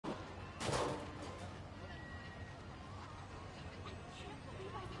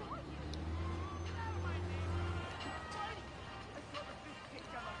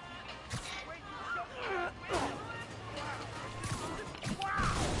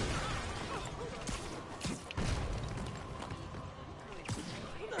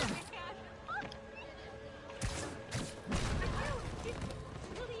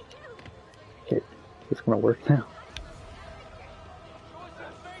gonna work now.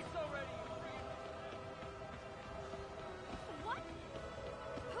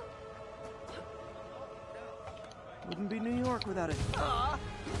 Wouldn't be New York without it. Aw,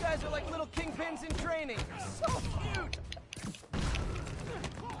 you guys are like little kingpins in training. So cute.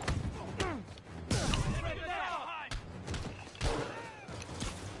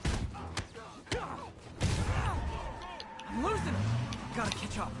 I'm losing him. Gotta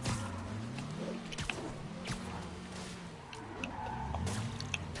catch up.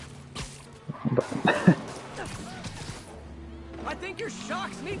 I think your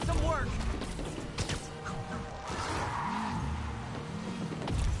shocks need some work.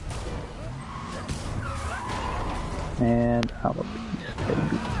 And I'm a beast,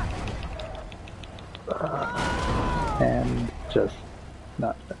 baby. And just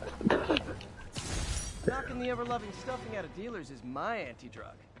not fast enough. Knocking the ever-loving stuffing out of dealers is my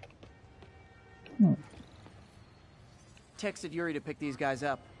anti-drug. Texted Yuri to pick these guys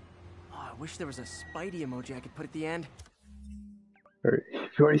up. Oh, I wish there was a Spidey emoji I could put at the end. You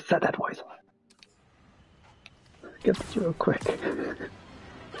already said that voice. Get this real quick.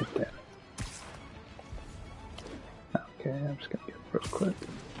 Get that. Okay, I'm just gonna get it real quick.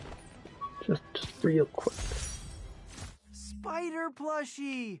 Just real quick. Spider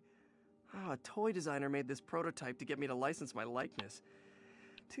plushie! Oh, a toy designer made this prototype to get me to license my likeness.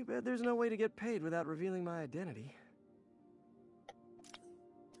 Too bad there's no way to get paid without revealing my identity.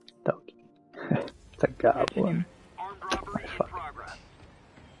 Donkey. It's a goblin.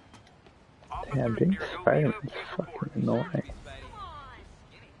 Damn, being Spider-Man's fucking annoying.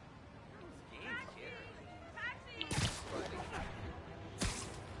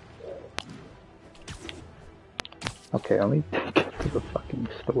 Okay, let me get to the fucking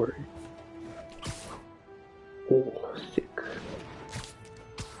story. Oh, sick.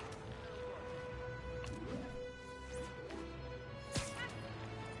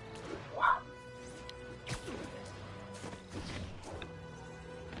 Wow.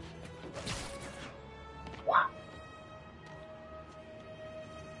 Wow.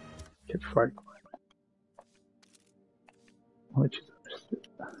 Get fried. Which is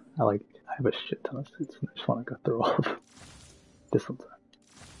I have a shit ton of suits and I just want to go through all of them. This one's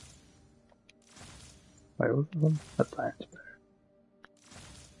wait, what was this one? That's Iron Spider.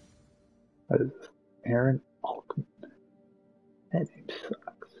 What is this? Aaron Altman. That name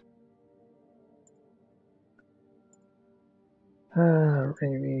sucks.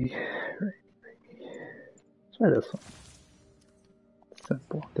 Raimi. Let's try this one.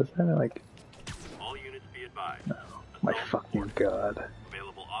 Simple. Does that like... All units be advised. No. My fucking god.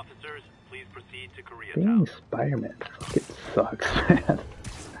 Available officers, please proceed to Koreatown. Being Spider-Man fucking sucks, man.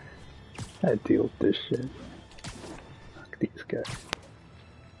 I deal with this shit. Fuck these guys.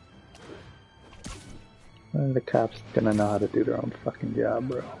 When the cops gonna know how to do their own fucking job,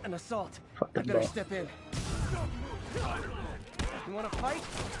 bro. An assault. Fucking I better bro. step in. You wanna fight?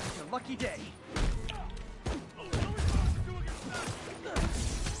 It's your lucky day.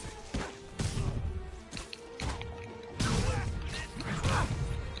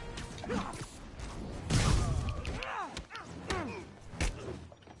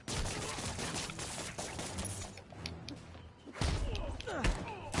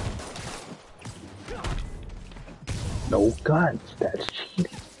 No guns, that's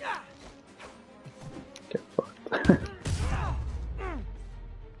cheating. Get fucked.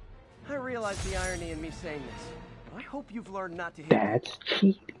 I realize the irony in me saying this, but I hope you've learned not to hit. That's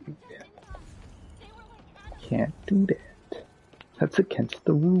cheating. Can't do that. That's against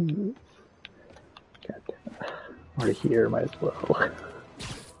the rules. God damn it. We're here, might as well.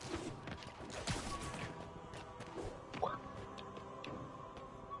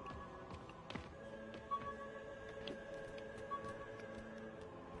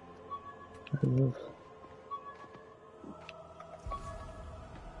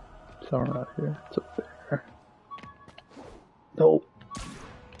 Somewhere out here. It's up there. No!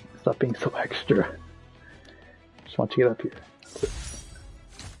 Stop being so extra. Just want you to get up here.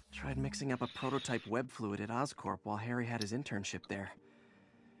 Tried mixing up a prototype web fluid at Oscorp while Harry had his internship there.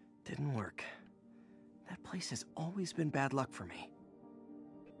 Didn't work. That place has always been bad luck for me.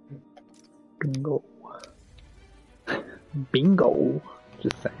 Bingo. Bingo!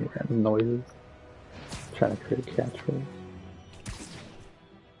 Just saying random noises. Trying to create a catchphrase.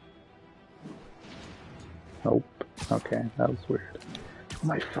 Nope. Okay, that was weird. Oh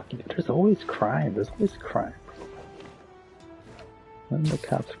my fucking... There's always crime. There's always crime. When the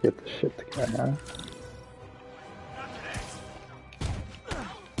cops get the shit together, huh?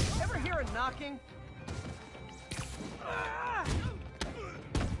 Ever hear a knocking?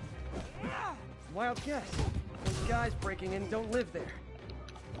 Wild guess. Those guys breaking in don't live there.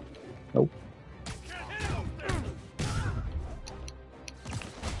 Nope.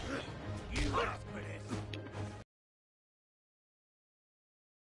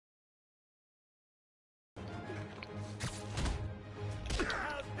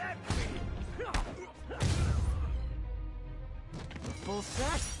 Full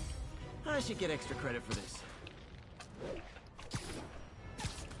set? I should get extra credit for this.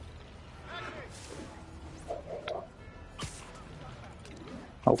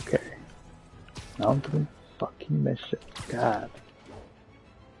 Okay. Now I'm doing fucking mission. God.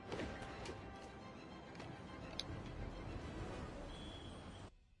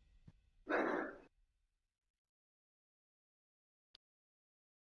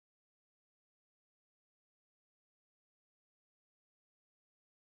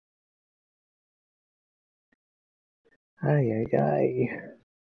 Ay, ay, ay.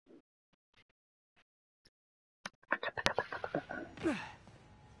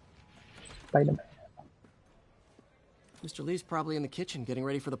 Spider-Man. Mr. Lee's probably in the kitchen getting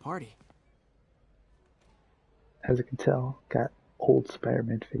ready for the party. As you can tell, got old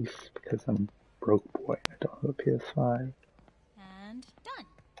Spider-Man face because I'm broke boy. I don't have a PS5. And done.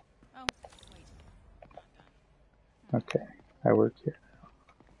 Oh, wait. Okay, I work here now.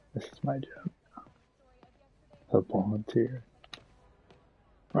 This is my job now. A volunteer.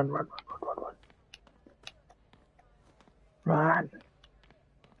 Run, run, run, run, run, run. Run!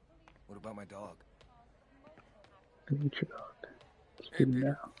 What about my dog? I need your dog. Speed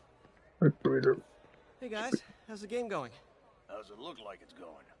now. Right, Breeder. Hey guys, how's the game going? How's it look like it's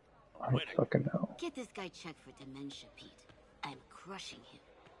going? I don't fucking know. Get this guy checked for dementia, Pete. I'm crushing him.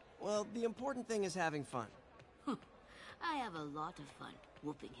 Well, the important thing is having fun. I have a lot of fun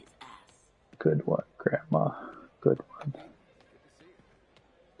whooping his ass. Good one, Grandma. Good one.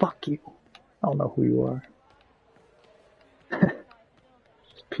 Fuck you. I don't know who you are.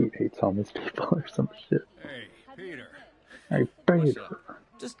 Pete hates homeless people or some shit. Hey, Peter. Hey, Peter.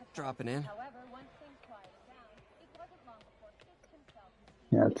 Just dropping in.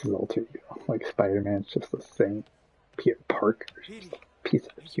 Yeah, it's his alter ego. Like Spider-Man's just the same. Peter Parker's piece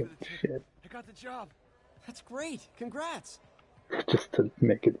of human shit. I got the job. That's great. Congrats. Just to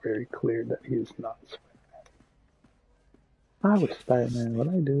make it very clear that he is not Spider-Man. If I was Spider-Man, what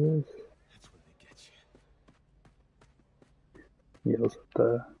I do is That's when they get you. yells at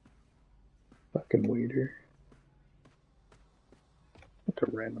the fucking waiter. What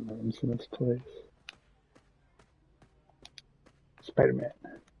the random rooms in this place? Spider-Man.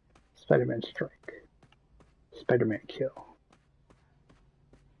 Spider-Man strike. Spider-Man kill.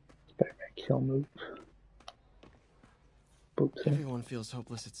 Spider-Man kill move. Boops. Everyone feels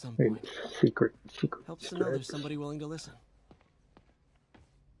hopeless at some Wait, point. secret Helps to know there's strikes. somebody willing to listen.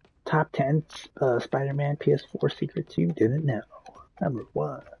 Top 10 Spider-Man PS4 secrets you didn't know. Number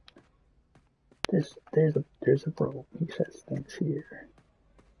 1. There's a bro. He says things here.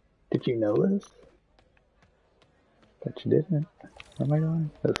 Did you know this? Bet you didn't. Where am I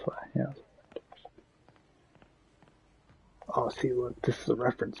going? This way. Yeah. Oh, see, look, this is a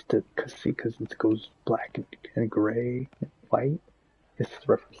reference to because it goes black and gray and white. This is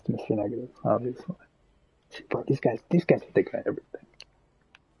a reference to Mr. Negative, obviously. See, bro, these guys are thinking of everything.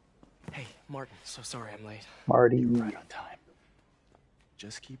 Hey, Martin, so sorry I'm late. Marty, Right on time.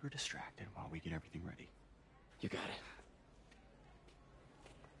 Just keep her distracted while we get everything ready. You got it.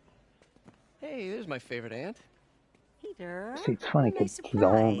 Hey, there's my favorite aunt. Peter. see, it's funny Nice because he's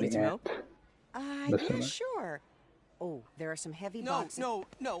only Need some help? Listen, Yeah, sure. Oh, there are some heavy No, boxes. no,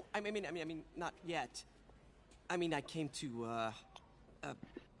 no. I mean, not yet. I mean, I came to, I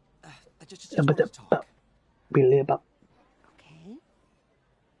just wanted to talk. Believe up. Okay.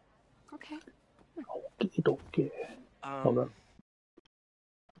 Okay. Okay. Hold on.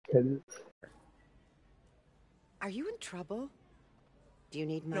 It is. Are you in trouble? Do you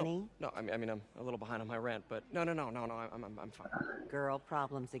need money? No, I mean, I'm a little behind on my rent, but no, I'm fine. Girl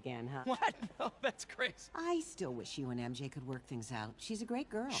problems again, huh? What? No, that's crazy. I still wish you and MJ could work things out. She's a great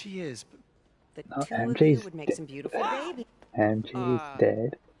girl. She is, but The No, two of you MJ's would make some beautiful babies. MJ's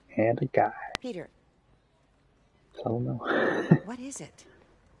dead and a guy. Peter, So no. what is it?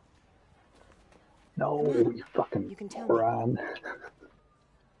 No, Come on. you fucking You can tell me. moron.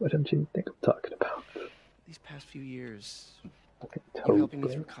 What don't you think I'm talking about? these past few years, Fucking you helping me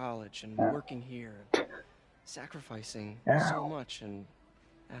toad, through bro. college and Yeah. working here, sacrificing Ow. so much and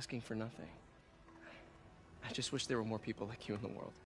asking for nothing. I just wish there were more people like you in the world.